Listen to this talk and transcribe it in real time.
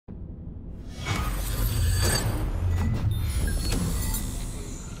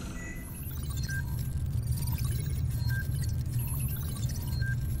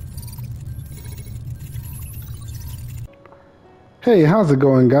Hey, how's it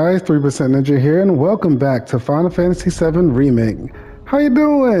going, guys? 3% Ninja here, and welcome back to Final Fantasy VII Remake. How you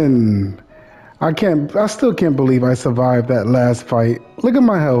doing? I still can't believe I survived that last fight. Look at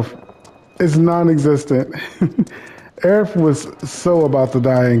my health. It's non-existent. Aerith was so about to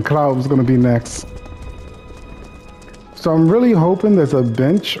die, and Cloud was gonna be next. So I'm really hoping there's a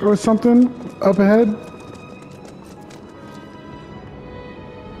bench or something up ahead.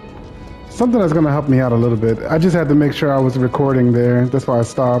 Something that's gonna help me out a little bit. I just had to make sure I was recording there. That's why I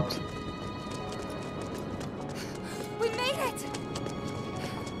stopped. We made it!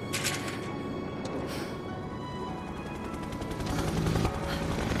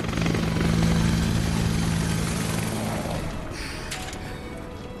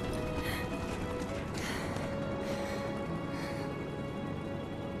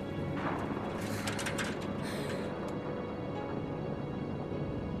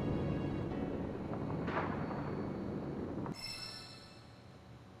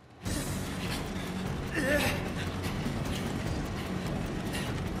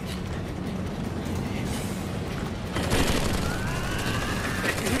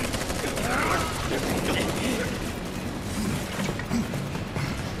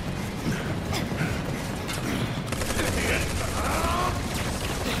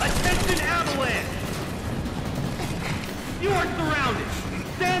 You are surrounded!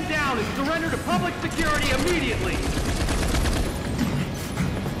 Stand down and surrender to public security immediately!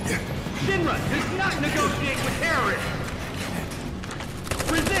 Shinra does not negotiate with terrorists!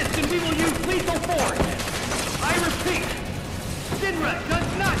 Resist and we will use lethal force! I repeat, Shinra does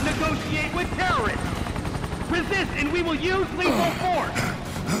not negotiate with terrorists! Resist and we will use lethal force!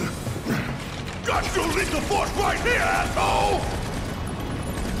 Got your lethal force right here, asshole!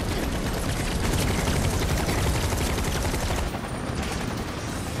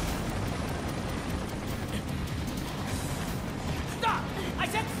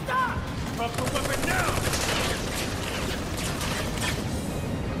 Drop the weapon now!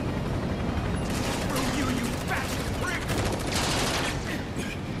 Screw you, you bastard prick!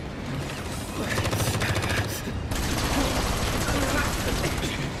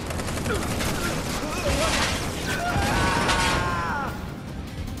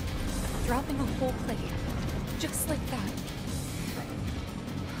 Dropping a whole plate. Just like that.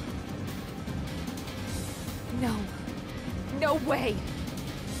 No. No way!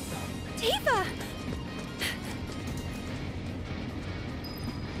 Tifa!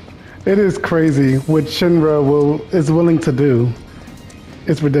 It is crazy what Shinra is willing to do.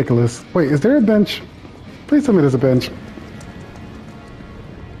 It's ridiculous. Wait, is there a bench? Please tell me there's a bench.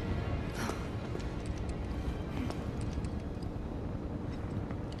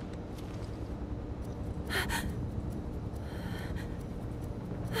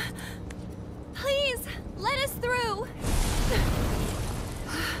 Please, let us through!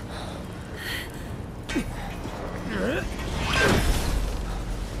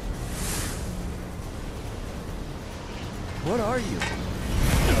 What are you?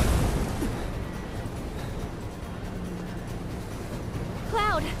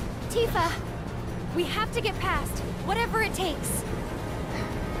 Cloud, Tifa, we have to get past, whatever it takes.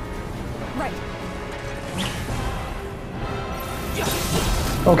 Right.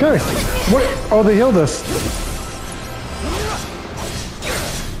 Okay. What? Oh, they healed us.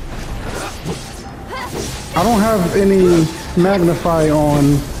 I don't have any magnify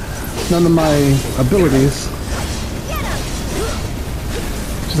on none of my abilities.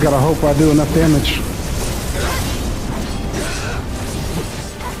 Just gotta hope I do enough damage.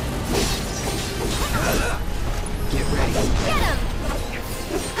 Get ready.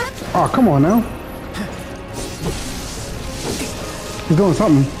 Oh, come on now. He's doing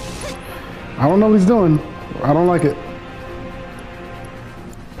something. I don't know what he's doing. I don't like it.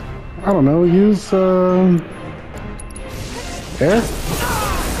 I don't know. Use air?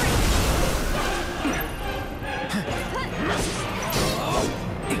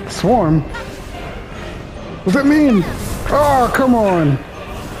 Swarm? What's that mean? Oh, come on.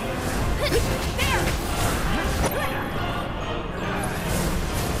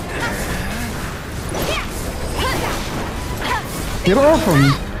 Get off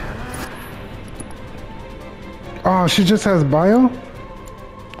him. Oh, she just has bio?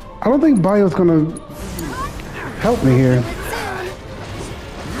 I don't think bio's gonna help me here.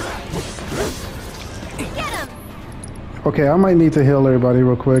 Okay, I might need to heal everybody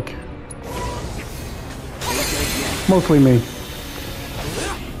real quick. Mostly me.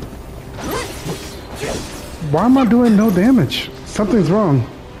 Why am I doing no damage? Something's wrong.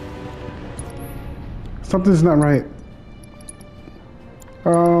 Something's not right.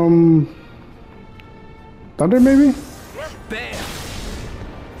 Thunder maybe? Bam!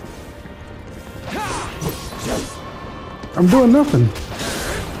 I'm doing nothing.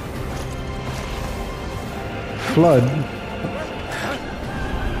 Flood.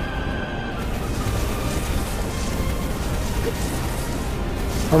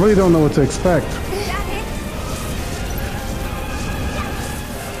 I really don't know what to expect.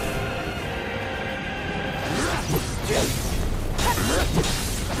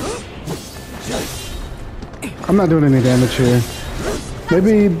 I'm not doing any damage here.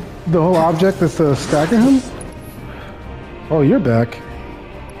 Maybe the whole object is to stagger him? Oh, you're back.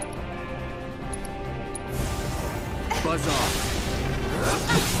 Buzz off.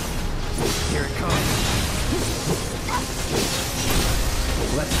 Here it comes.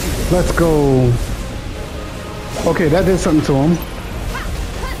 Let's do this. Let's go. Okay, that did something to him.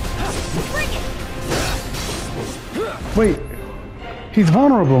 Wait, he's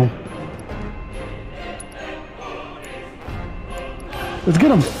vulnerable. Let's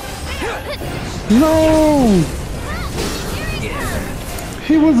get him. No!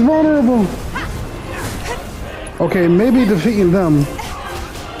 He was vulnerable. Okay, maybe defeating them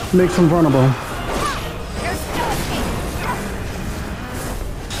makes him vulnerable.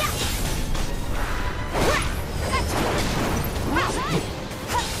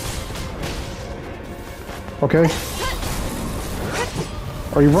 Okay.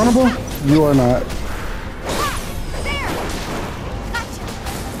 Are you vulnerable? You are not.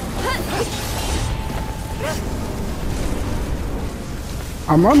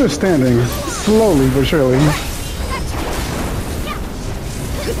 I'm understanding, slowly but surely.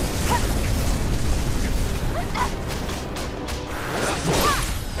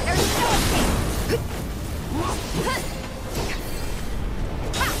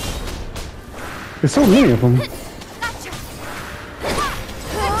 There's so many of them.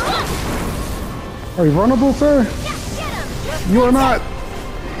 Are you vulnerable, sir? You are not.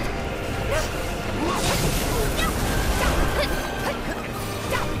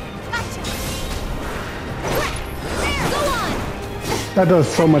 That does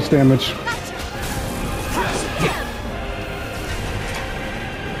so much damage.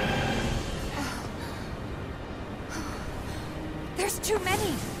 There's too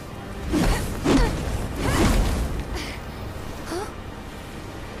many.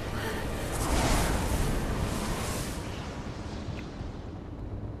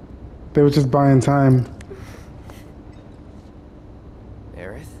 They were just buying time.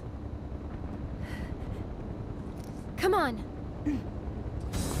 Aerith? Come on.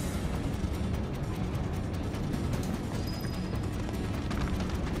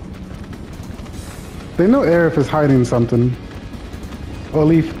 They know Aerith is hiding something. Or at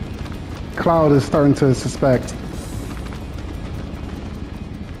least Cloud is starting to suspect.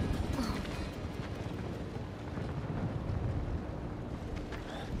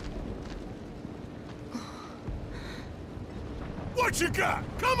 What you got?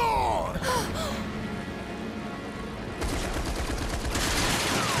 Come on!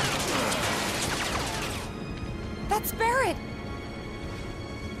 That's Barrett.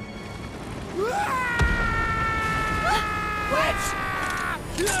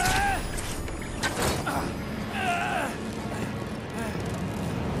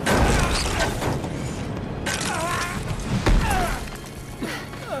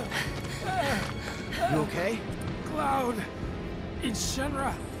 You okay? Cloud! In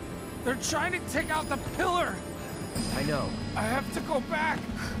Shinra! They're trying to take out the pillar! I know. I have to go back!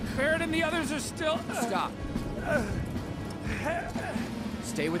 Barrett and the others are still... Stop.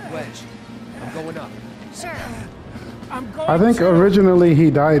 Stay with Wedge. I'm going up. Sure. I'm going I think to... originally he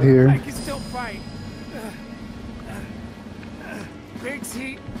died I here. can still fight. Biggs,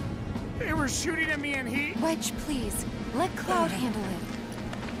 they were shooting at me and he... Wedge, please. Let Cloud handle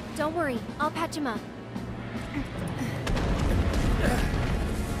it. Don't worry. I'll patch him up.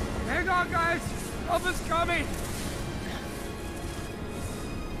 Hang on, guys! Help is coming!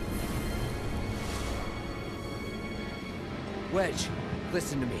 Wedge,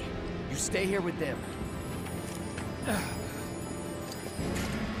 listen to me. You stay here with them.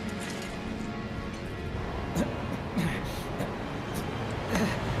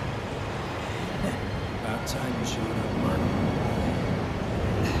 About time you showed up, Mark.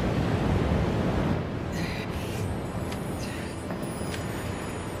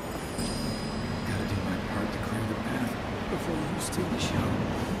 Gotta do my part to clear the path before you steal the show.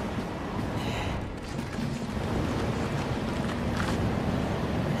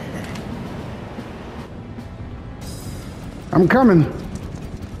 I'm coming.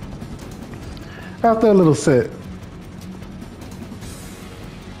 After a little sit.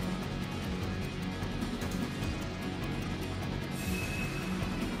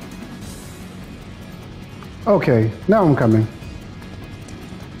 Okay, now I'm coming.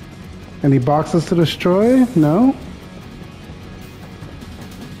 Any boxes to destroy? No?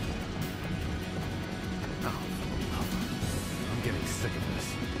 I'm getting sick of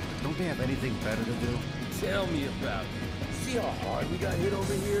this. Don't they have anything better to do? Tell me about it. See how hard we got hit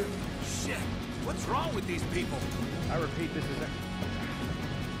over here? Shit! What's wrong with these people? I repeat, this is a...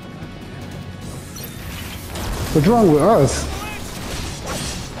 What's wrong with us?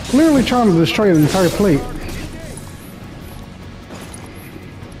 Clearly trying to destroy an entire plate.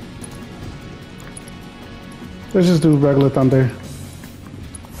 Let's just do regular thunder.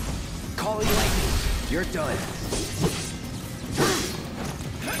 Calling lightning. You're done.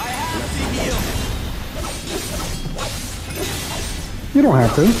 I have to heal. You don't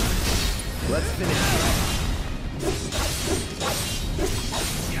have to. Let's finish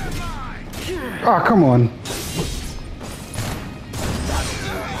it. Ah, come on.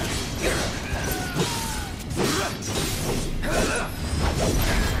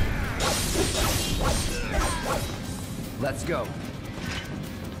 Let's go.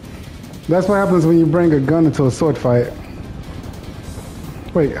 That's what happens when you bring a gun into a sword fight.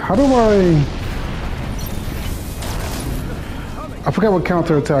 Wait, how do I forgot what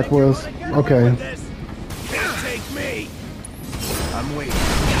counterattack was. Okay. Can't take me! I'm waiting.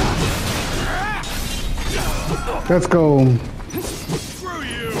 Let's go. Screw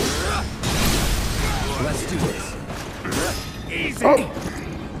you! Let's do this. Easy! Oh!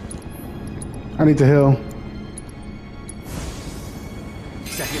 I need to heal.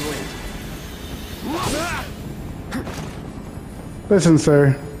 Second wind. Listen,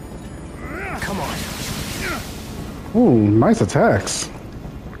 sir. Come on. Ooh, nice attacks.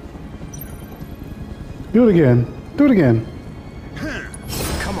 Do it again. Do it again.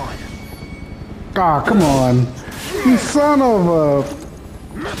 Come on. Ah, come on. You son of a...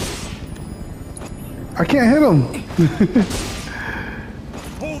 I can't hit him.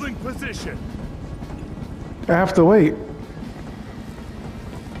 Holding position! I have to wait.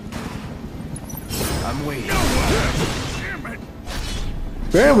 I'm waiting. Damn it!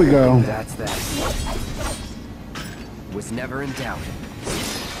 There we go. That's that. Was never in doubt.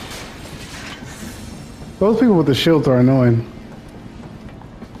 Those people with the shields are annoying.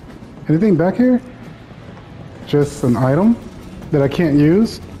 Anything back here? Just an item that I can't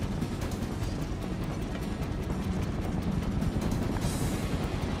use?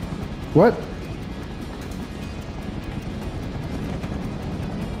 What?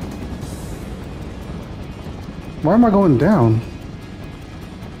 Why am I going down?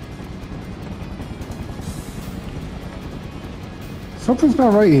 Something's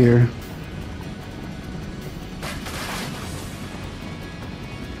not right here.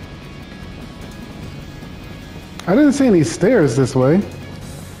 I didn't see any stairs this way.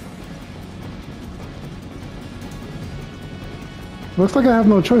 Looks like I have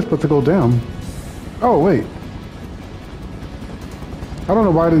no choice but to go down. Oh, wait. I don't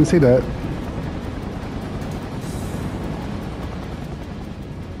know why I didn't see that.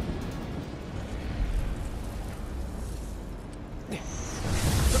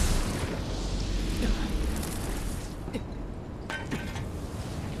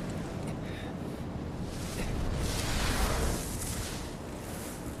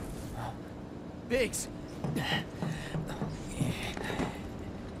 Biggs.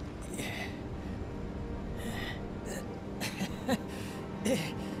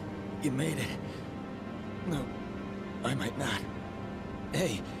 You made it. No, I might not.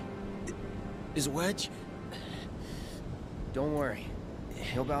 Hey, is Wedge? Don't worry.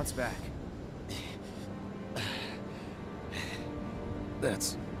 He'll bounce back.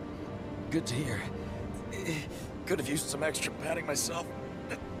 That's good to hear. Could have used some extra padding myself.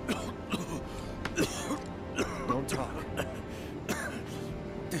 Don't talk.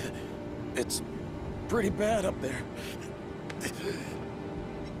 It's pretty bad up there.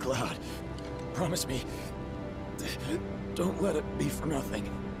 Cloud, promise me, don't let it be for nothing.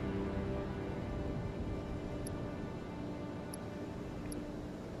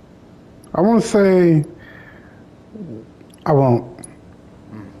 I want to say I won't.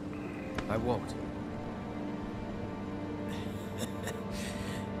 I won't.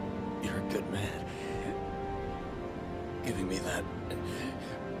 You're a good man. Giving me that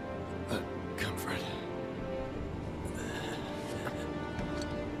comfort.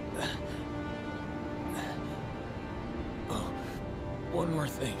 Oh, one more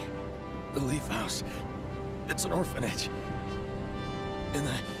thing. The Leaf House. It's an orphanage. In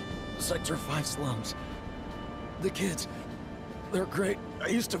the Sector 5 slums. The kids, they're great. I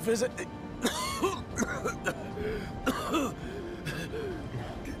used to visit.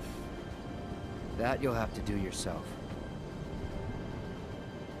 That you'll have to do yourself.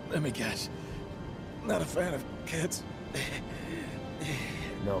 Let me guess. Not a fan of kids.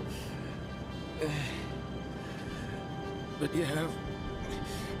 No. But you have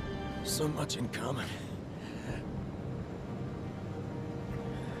so much in common.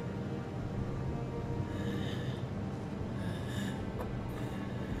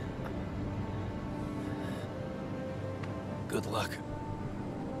 Good luck,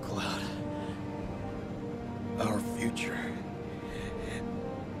 Cloud. Our future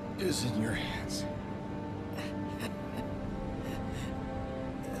is in your hands.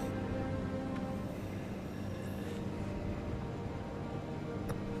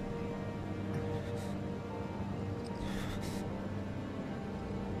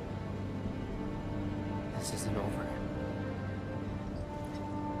 This isn't over.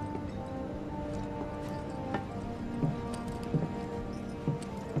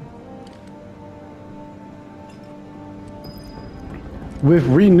 With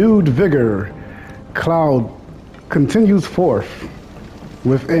renewed vigor, Cloud continues forth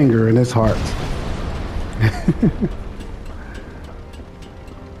with anger in his heart.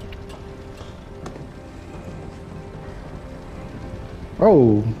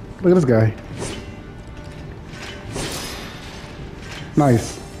 Oh, look at this guy.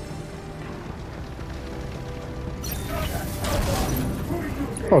 Nice.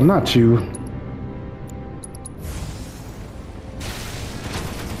 Oh, not you.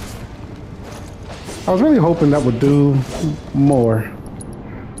 I was really hoping that would do more.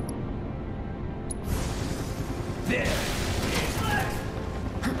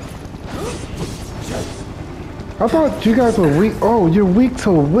 I thought you guys were weak. Oh, you're weak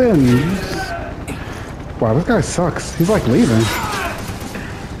to wind. Wow, this guy sucks. He's like leaving.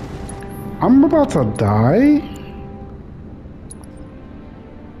 I'm about to die?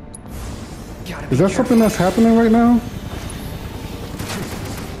 Is that something that's happening right now?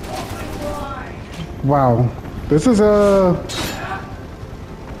 Wow, this is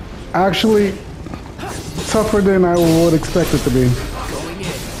actually tougher than I would expect it to be.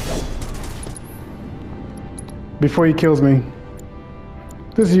 Before he kills me.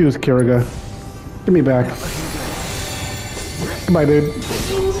 Just use Kiriga. Give me back. Goodbye, dude.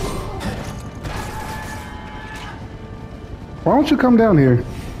 Why don't you come down here?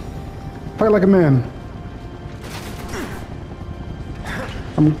 Fight like a man.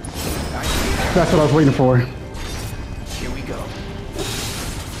 That's what I was waiting for. Here we go.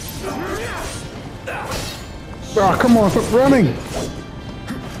 Ah, come on, stop running!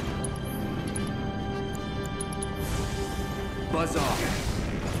 Buzz off.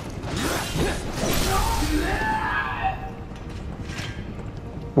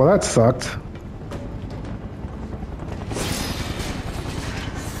 Well, that sucked.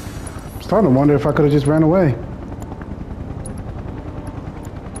 I'm starting to wonder if I could have just ran away.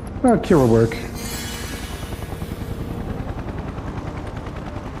 Kira work.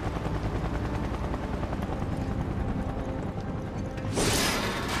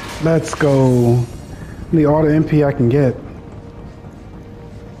 Let's go. Need all the MP I can get.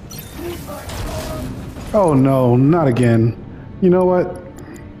 Oh no, not again. You know what?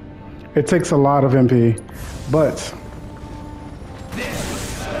 It takes a lot of MP, but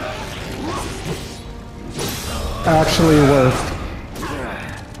actually worth.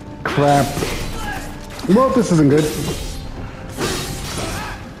 Crap. Well, this isn't good.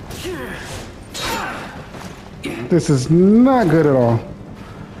 This is not good at all.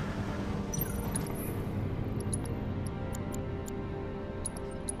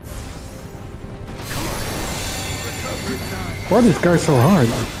 Why are these guys so hard?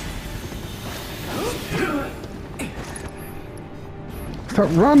 Stop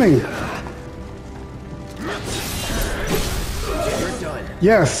running!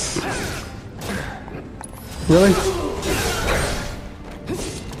 Yes! Really?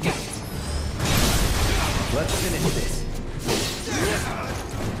 Let's finish this.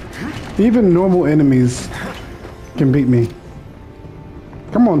 Even normal enemies can beat me.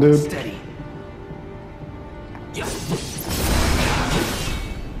 Come on, dude. Steady.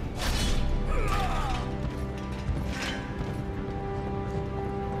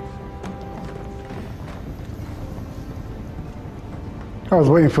 I was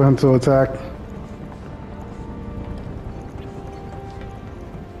waiting for him to attack.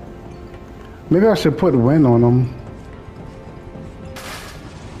 Maybe I should put wind on him.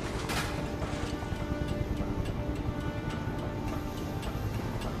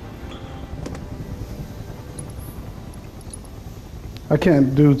 I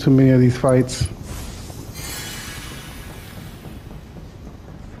can't do too many of these fights.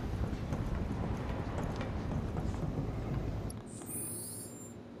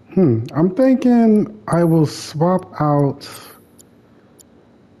 I'm thinking I will swap out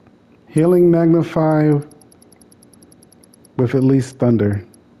Healing Magnify with at least Thunder.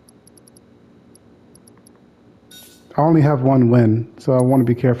 I only have one win, so I want to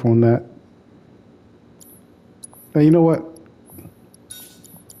be careful on that. Now, you know what?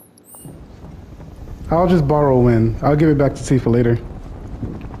 I'll just borrow a win. I'll give it back to Tifa later.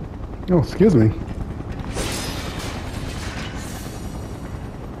 Oh, excuse me.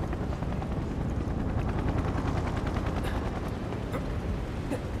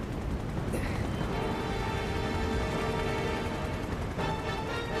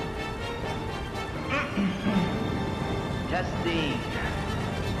 Testing.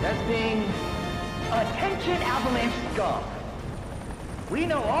 Testing. Attention, Avalanche scum. We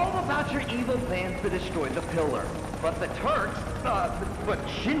know all about your evil plans to destroy the pillar. But the Turks, but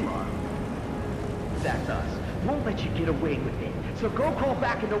Shinra, that's us, won't let you get away with it. So go crawl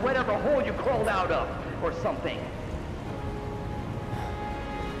back into whatever hole you crawled out of, or something.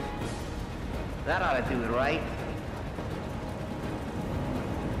 That ought to do it, right?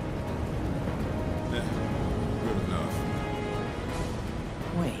 Yeah, good enough.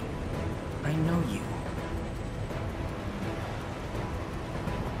 Wait, I know you.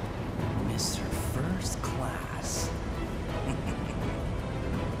 Mr. First Class.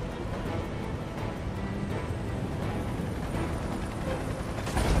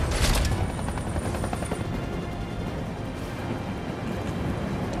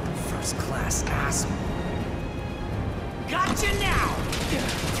 First class asshole. Gotcha now!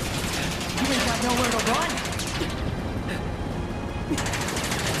 You ain't got nowhere to run.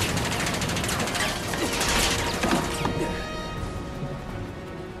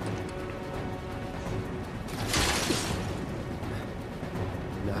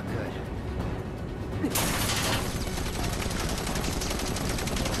 Not good.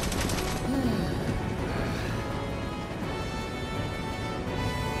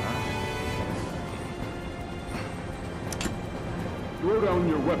 Throw down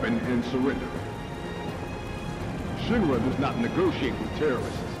your weapon and surrender. Shinra does not negotiate with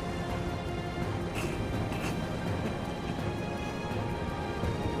terrorists.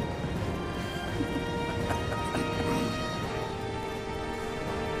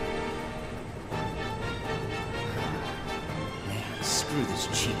 Man, screw this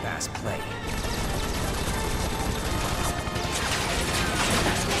cheap-ass play.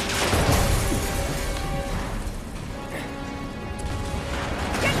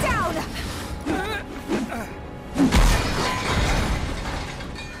 Get down!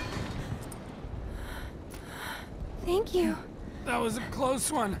 Thank you. That was a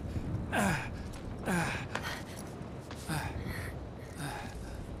close one.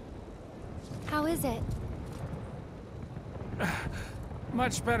 How is it?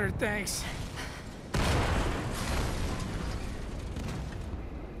 Much better, thanks.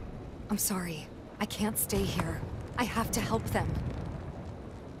 I'm sorry. I can't stay here. I have to help them.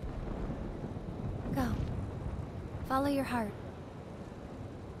 Go. Follow your heart.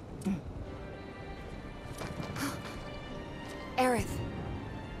 Aerith.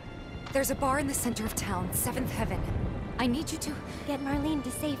 There's a bar in the center of town, 7th Heaven. I need you to... Get Marlene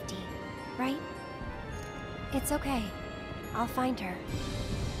to safety, right? It's okay. I'll find her.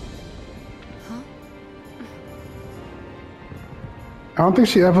 Huh? I don't think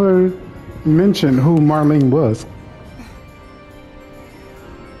she ever mentioned who Marlene was.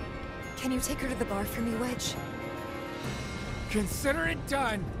 Can you take her to the bar for me, Wedge? Consider it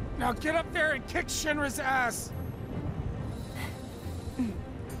done. Now get up there and kick Shinra's ass.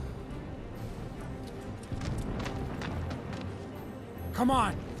 Come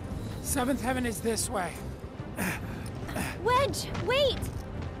on. 7th Heaven is this way. Wedge, wait!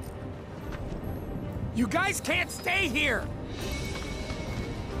 You guys can't stay here!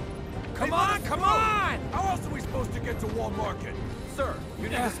 Come on, come on! How else are we supposed to get to Wall Market? Sir, you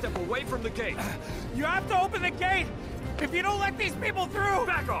need to step away from the gate. You have to open the gate! If you don't let these people through!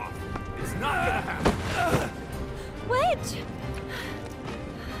 Back off! It's not gonna happen. Wedge!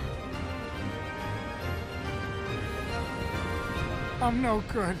 I'm no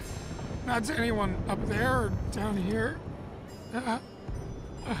good. Not to anyone up there or down here.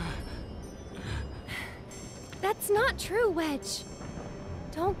 That's not true, Wedge.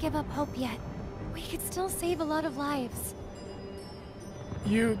 Don't give up hope yet. We could still save a lot of lives.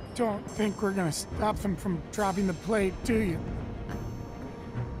 You don't think we're gonna stop them from dropping the plate, do you?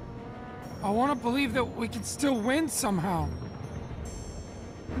 I want to believe that we can still win somehow.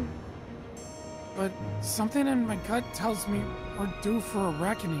 But something in my gut tells me we're due for a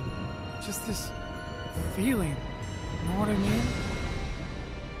reckoning. Just this feeling. You know what I mean?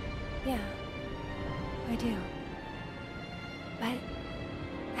 Yeah, I do. But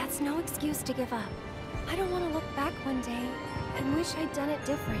that's no excuse to give up. I don't want to look back one day and wish I'd done it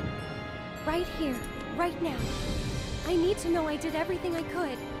different. Right here, right now. I need to know I did everything I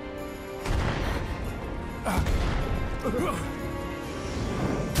could.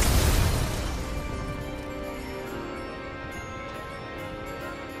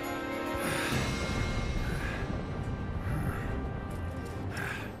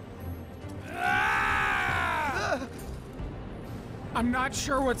 I'm not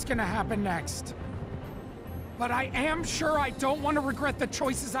sure what's gonna happen next. But I am sure I don't want to regret the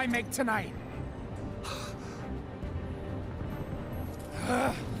choices I make tonight.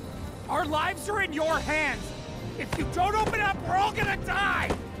 Our lives are in your hands. If you don't open up, we're all gonna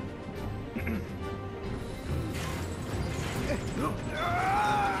die!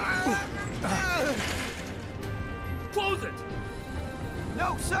 Close it!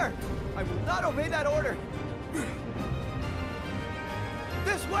 No, sir! I will not obey that order!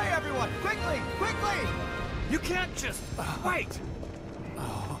 This way, everyone! Quickly! Quickly! You can't just... wait!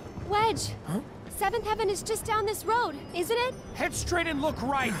 Wedge! Huh? Seventh Heaven is just down this road, isn't it? Head straight and look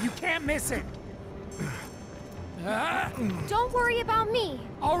right. You can't miss it. Don't worry about me.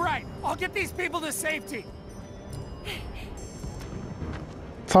 All right, I'll get these people to safety.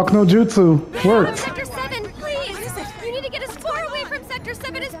 Talk no jutsu. Worked. Sector 7, please! You need to get as far away from Sector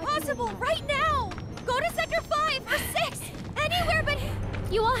 7 as possible, right now! Go to Sector 5 or 6! Anywhere but...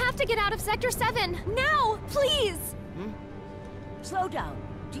 You all have to get out of Sector 7, now! Please! Slow down.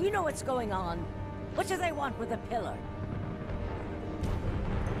 Do you know what's going on? What do they want with the pillar?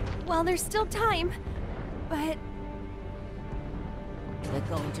 Well, there's still time, but... They're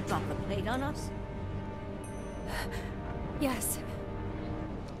going to drop the plate on us? Yes.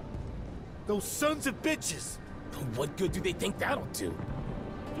 Those sons of bitches! What good do they think that'll do?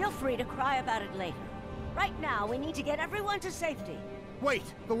 Feel free to cry about it later. Right now, we need to get everyone to safety. Wait,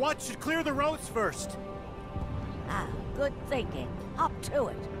 the watch should clear the roads first. Ah, good thinking. Up to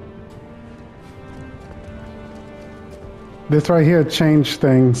it. This right here changed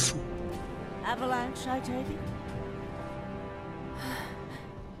things. Avalanche, I take it?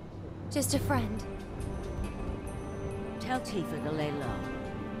 Just a friend. Tell Tifa to lay low.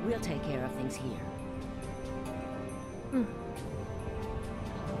 We'll take care of things here.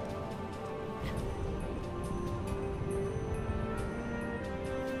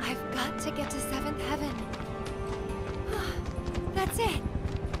 I've got to get to 7th Heaven. That's it.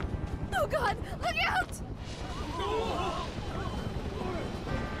 Oh God, look out!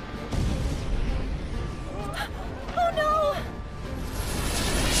 Oh no!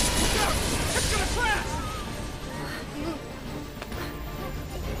 It's gonna crash!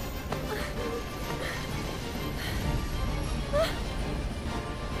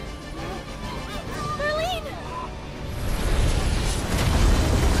 Marlene!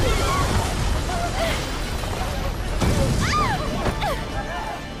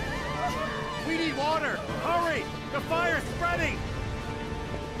 We need water! Hurry! The fire's spreading!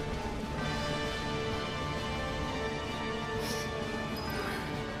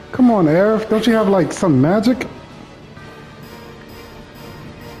 Come on, Aerith. Don't you have like some magic?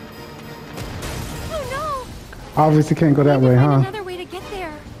 Oh no! Obviously can't go that We way, need to huh? find another way to get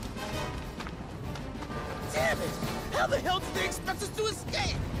there. Damn it! How the hell did they expect us to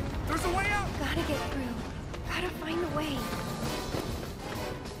escape? There's a way out! Gotta get through. Gotta find a way.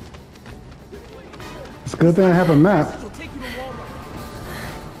 It's a good thing I have a map. We'll take you to Walmart.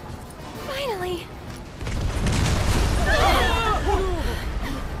 Finally!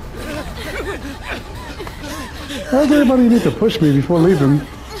 Why does everybody need to push me before leaving?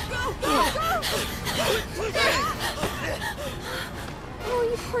 Oh,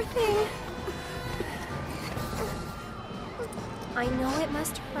 you poor thing. I know it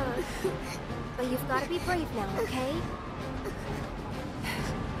must hurt, but you've got to be brave now, okay?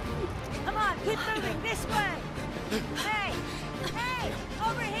 Come on, keep moving this way! Hey! Hey!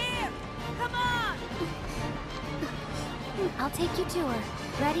 Over here! Come on! I'll take you to her.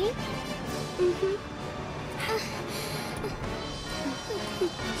 Ready? Mm-hmm.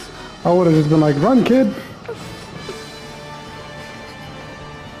 I would have just been like, run, kid.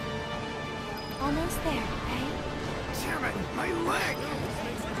 Almost there, okay? Damn it, my leg!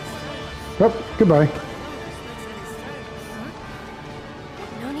 Oh, goodbye.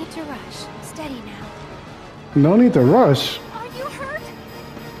 No need to rush. Steady now. No need to rush. Are you hurt?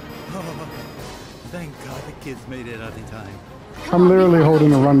 Thank God the kids made it out in time. I'm literally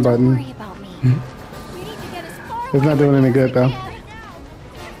holding the run Don't button. worry about me. We need to get as far It's not doing any good though.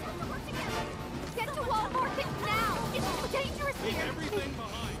 Get to Walmart now! It's too dangerous here!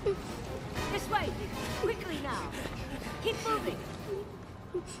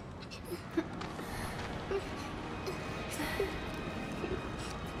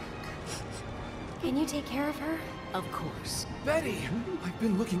 Can you take care of her? Of course. Betty, I've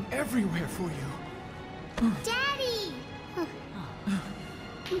been looking everywhere for you. Daddy!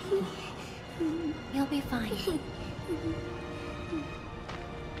 You'll be fine.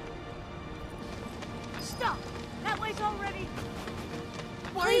 Stop! That way's already...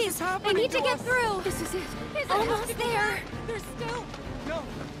 Why is this happening? I need to get us? through! This is it. Almost there! There's still... No,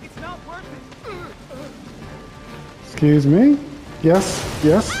 it's not worth it. Excuse me? Yes,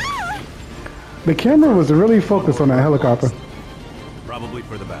 yes. The camera was really focused on that helicopter. Probably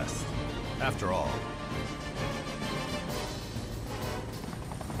for the best. After all.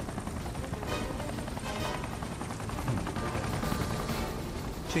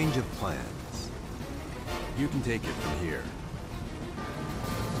 Change of plans. You can take it from here.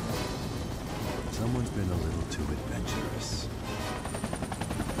 Someone's been a little too adventurous.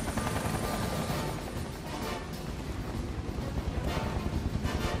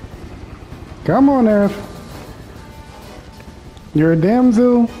 Come on, Earth. You're a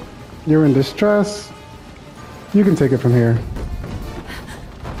damsel. You're in distress. You can take it from here.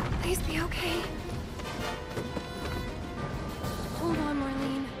 Please be okay. Hold on,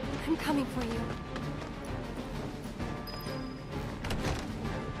 Marlene. I'm coming for you.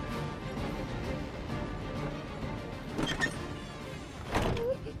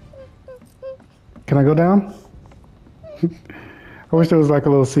 Can I go down? I wish there was like a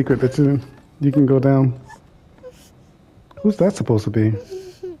little secret that you can go down. Who's that supposed to be?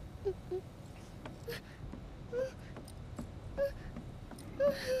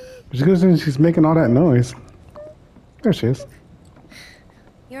 She goes in, she's making all that noise. There she is.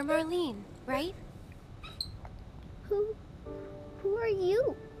 You're Marlene, right? Who are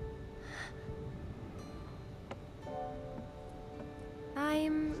you?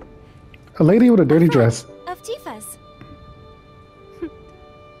 I'm A lady with a dirty dress. of Tifa's.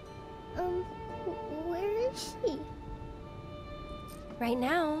 Where is she? Right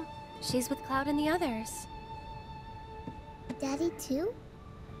now, she's with Cloud and the others. Daddy too?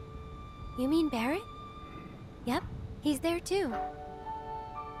 You mean Barrett? Yep, he's there too.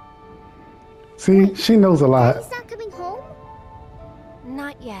 See, she knows a lot. Daddy's not coming home?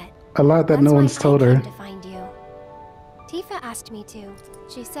 Not yet. A lot that That's no why one's I told her. came to find you. Tifa asked me to.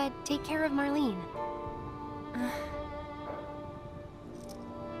 She said, take care of Marlene.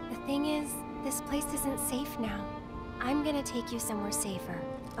 The thing is, this place isn't safe now. I'm gonna take you somewhere safer,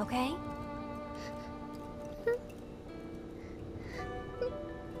 okay?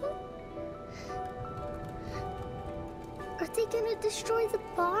 Are they gonna destroy the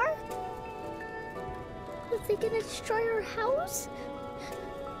bar? Are they gonna destroy our house?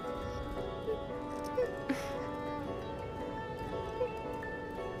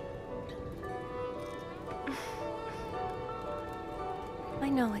 I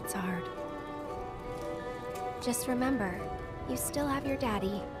know it's hard. Just remember, you still have your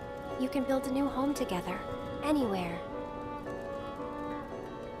daddy. You can build a new home together, anywhere.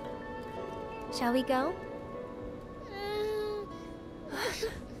 Shall we go?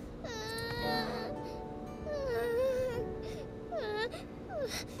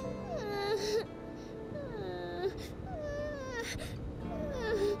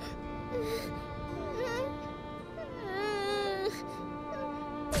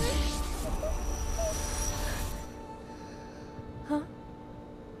 Huh?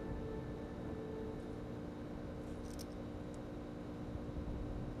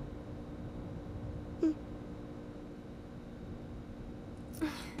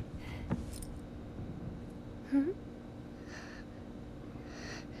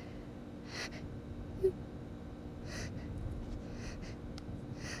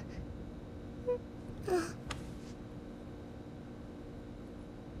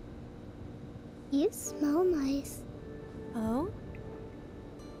 You smell nice. Oh?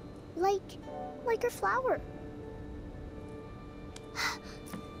 Like a flower.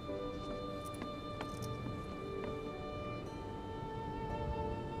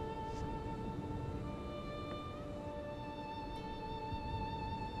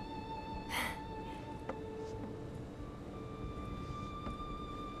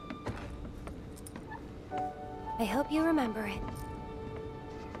 I hope you remember it.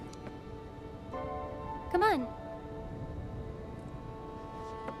 Come on.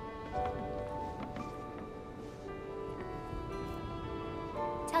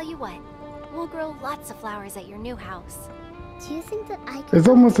 Tell you what, we'll grow lots of flowers at your new house. Do you think that I could... It's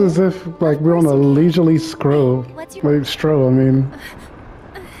almost as if like we're on a leisurely stroll. What's your... Like stroll, I mean.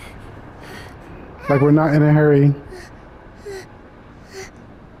 Like we're not in a hurry.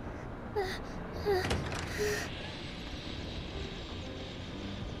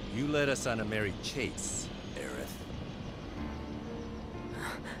 You led us on a merry chase, Aerith.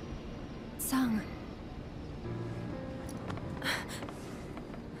 Sung.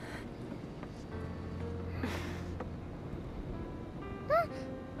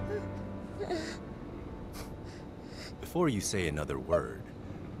 Before you say another word,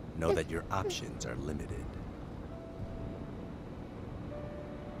 know that your options are limited.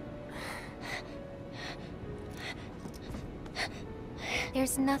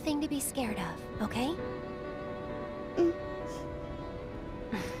 There's nothing to be scared of, okay?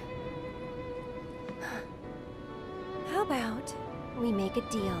 How about we make a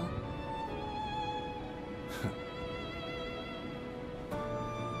deal?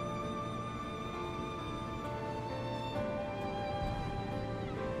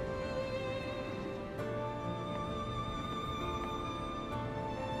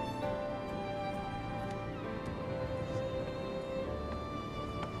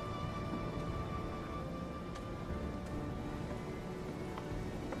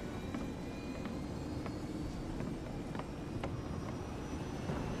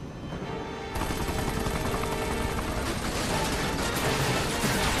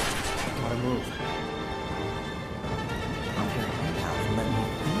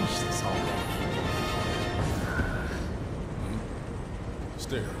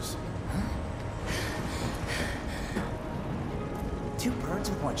 Stairs. Two birds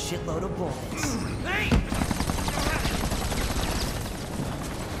with one shitload of bullets. Hey!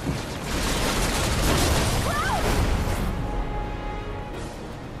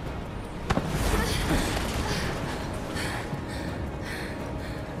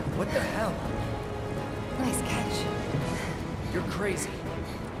 What the hell? Nice catch. You're crazy.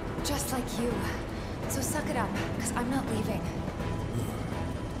 Just like you. So suck it up, because I'm not leaving.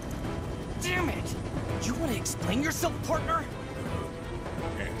 Damn it! You want to explain yourself, partner?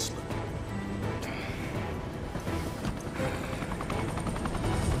 Hand slip.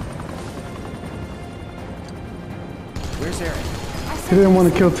 Where's Aaron? He didn't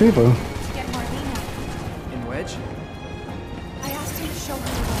want to kill Tifa. To get Marlena. In Wedge? I asked him to show her the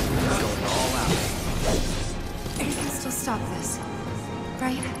way. He's going all out. You can still stop this,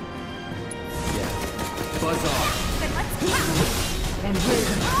 right? Yeah. Buzz off. Then let's And we're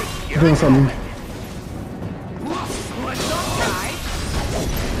gonna take Doing something. what's up, guys?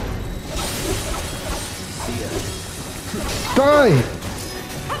 See ya. Die!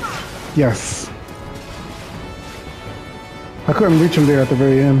 Yes. I couldn't reach him there at the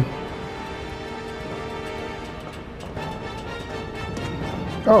very end.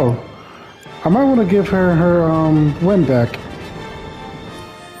 Oh. I might want to give her her win back.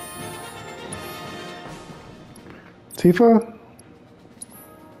 Tifa?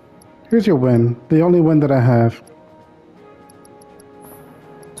 Here's your win. The only win that I have.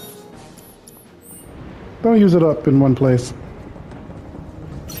 Don't use it up in one place.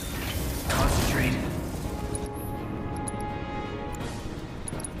 Concentrate.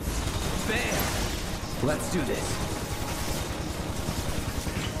 Bam! Let's do this.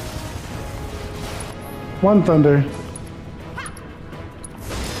 One thunder.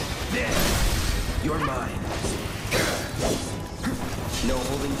 There! You're mine. No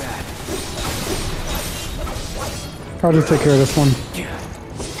holding back. I'll just take care of this one.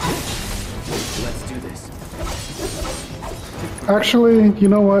 Let's do this. Actually, you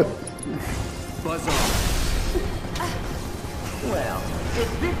know what? Buzz off. Well, if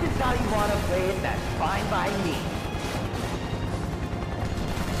this is how you want to play it, that's fine by me.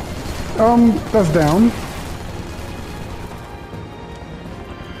 That's down.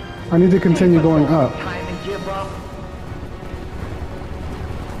 I need to continue going up. Time and give up.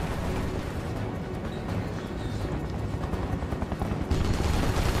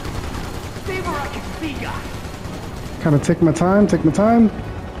 Kind of take my time, take my time.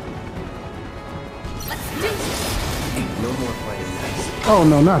 No more playing nice. Oh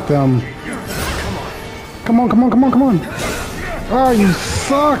no, not them. Come on, come on, come on, come on. Oh, you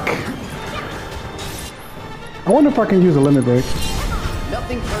suck. I wonder if I can use a limit break.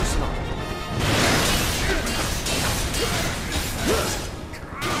 Nothing personal.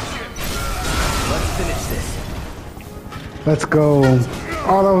 Let's finish this. Let's go.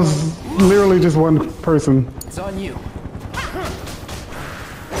 Oh, that was literally just one person. It's on you.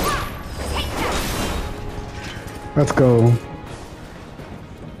 Let's go.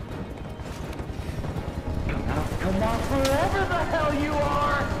 Come on, wherever the hell you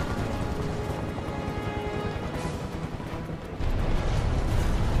are!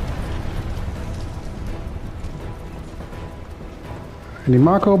 Any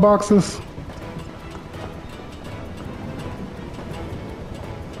Mako boxes?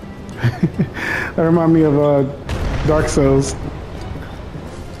 That remind me of Dark Souls.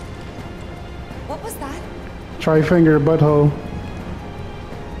 What was that? Tri-finger butthole.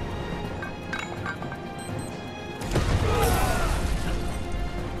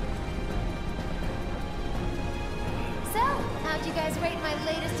 So, how'd you guys rate my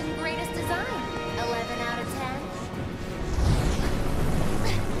latest and greatest design? 11 out of 10?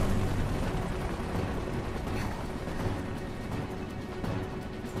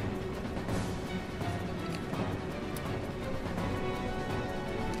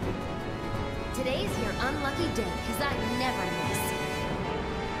 Today's your unlucky day, because I never miss.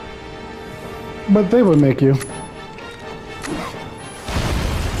 But they would make you.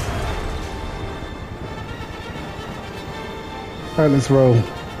 Alright, let's roll.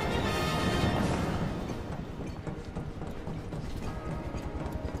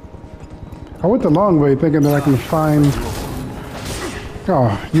 I went the long way thinking that I can find...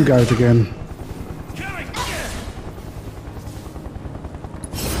 Oh, you guys again.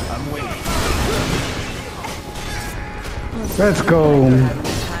 I'm waiting. Let's go.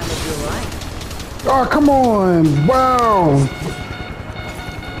 Oh, come on. Wow.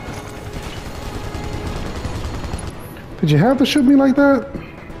 Did you have to shoot me like that?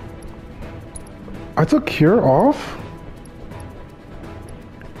 I took cure off?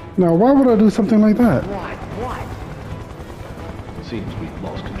 Now, why would I do something like that? What? Seems we've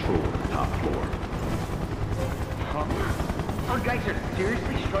lost control of the top floor. Huh? Our guys are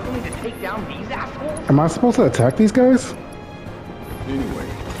seriously struggling to take down these assholes? Am I supposed to attack these guys? Anyway,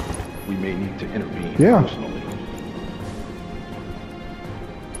 we may need to intervene Yeah. personally.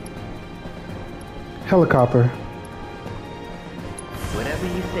 Helicopter. Whatever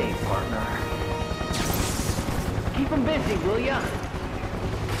you say, partner. Keep them busy, will ya?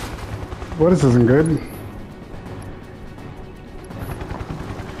 Well, this isn't good.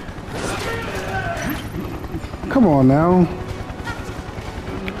 Come on now.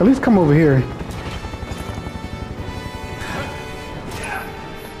 At least come over here.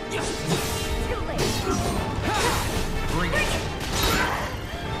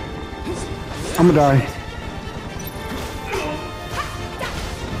 I'm gonna die.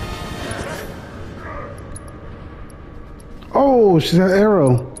 Oh, she's got an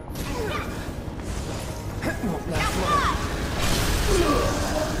arrow.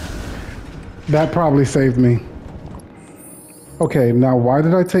 That probably saved me. Okay, now why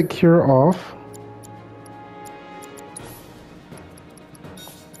did I take cure off?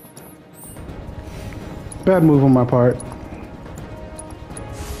 Bad move on my part.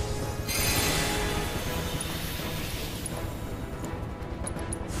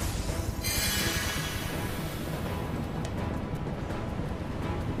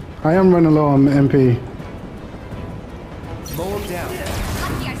 I am running low on MP. Mow them down.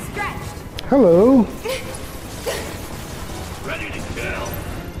 Lucky I stretched. Hello. Ready to kill.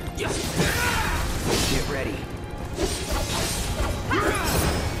 Get ready.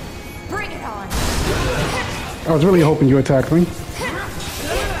 Bring it on. I was really hoping you attacked me.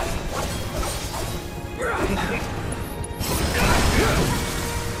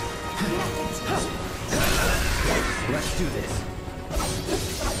 Let's do this.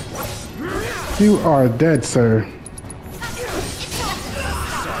 You are dead, sir.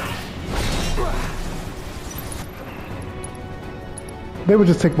 They would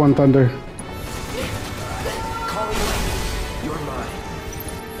just take one thunder. Call me. You're mine.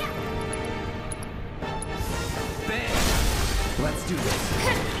 Bang. Let's do this.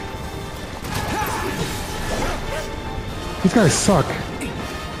 These guys suck.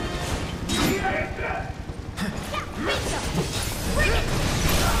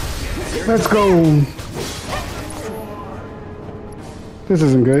 Let's go. This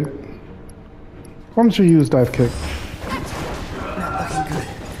isn't good. Why don't you use dive kick? Not looking good.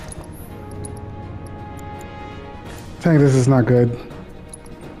 Dang, this is not good.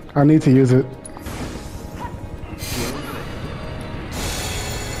 I need to use it.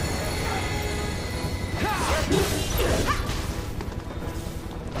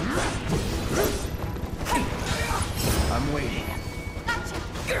 I'm waiting.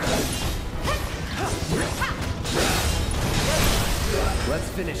 Let's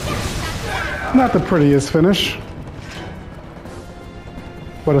finish this. Not the prettiest finish,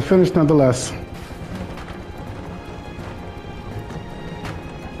 but a finish nonetheless.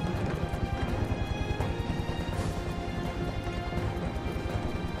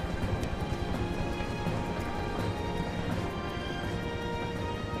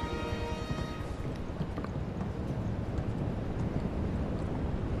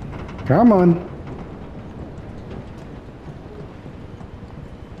 Come on.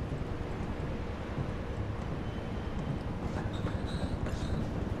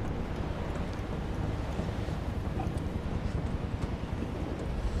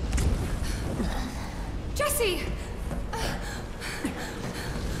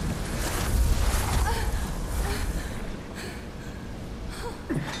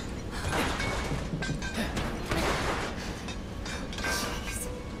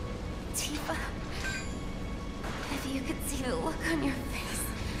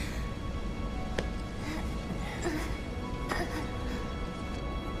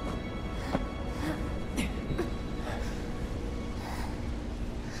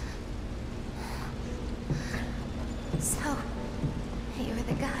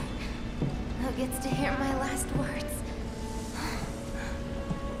 gets to hear my last words.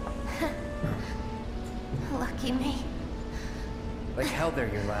 Lucky me. Like hell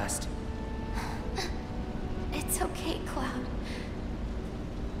they're your last. It's okay, Cloud.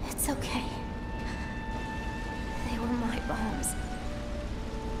 It's okay. They were my bombs.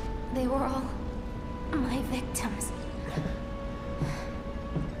 They were all my victims.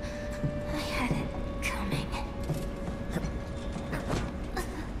 I had it coming.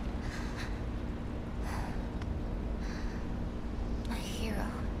 My hero.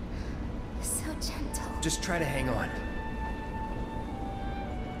 So gentle. Just try to hang on.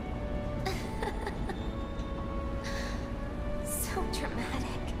 So dramatic.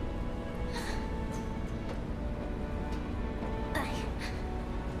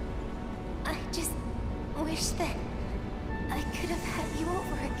 I just wish that I could have had you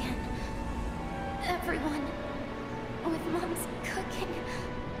over again. Everyone with Mom's cooking.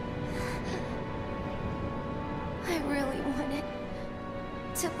 I really wanted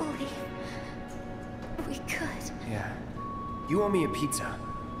to believe we could. Yeah. You owe me a pizza.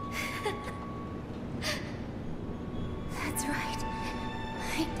 That's right.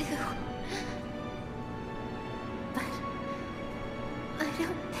 I do. But I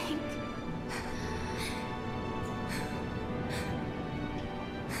don't think...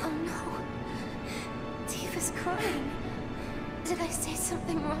 Oh no. Tifa's crying. Did I say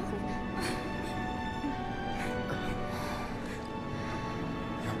something wrong?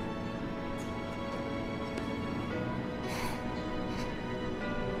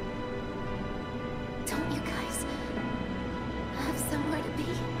 Don't you guys have somewhere to be?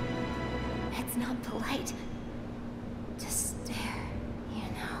 It's not polite to stare, you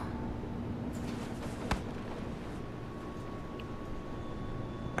know.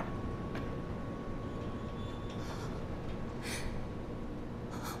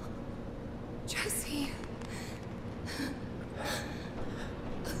 Jesse.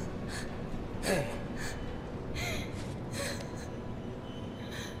 Hey.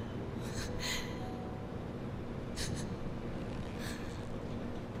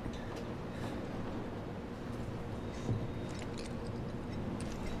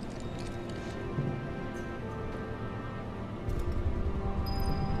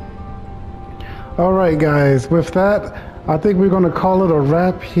 All right, guys, with that, I think we're going to call it a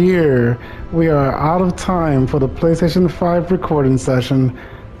wrap here. We are out of time for the PlayStation 5 recording session.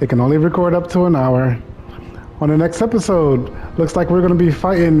 It can only record up to an hour. On the next episode, looks like we're going to be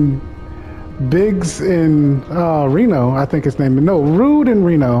fighting Biggs in Reno, I think his name is. No, Rude in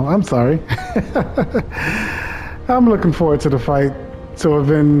Reno. I'm sorry. I'm looking forward to the fight to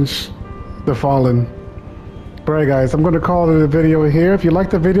avenge the fallen. Alright guys, I'm going to call it a video here. If you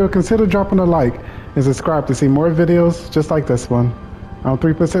like the video, consider dropping a like and subscribe to see more videos just like this one. I'm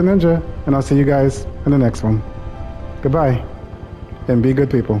 3% Ninja, and I'll see you guys in the next one. Goodbye, and be good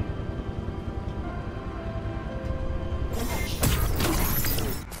people.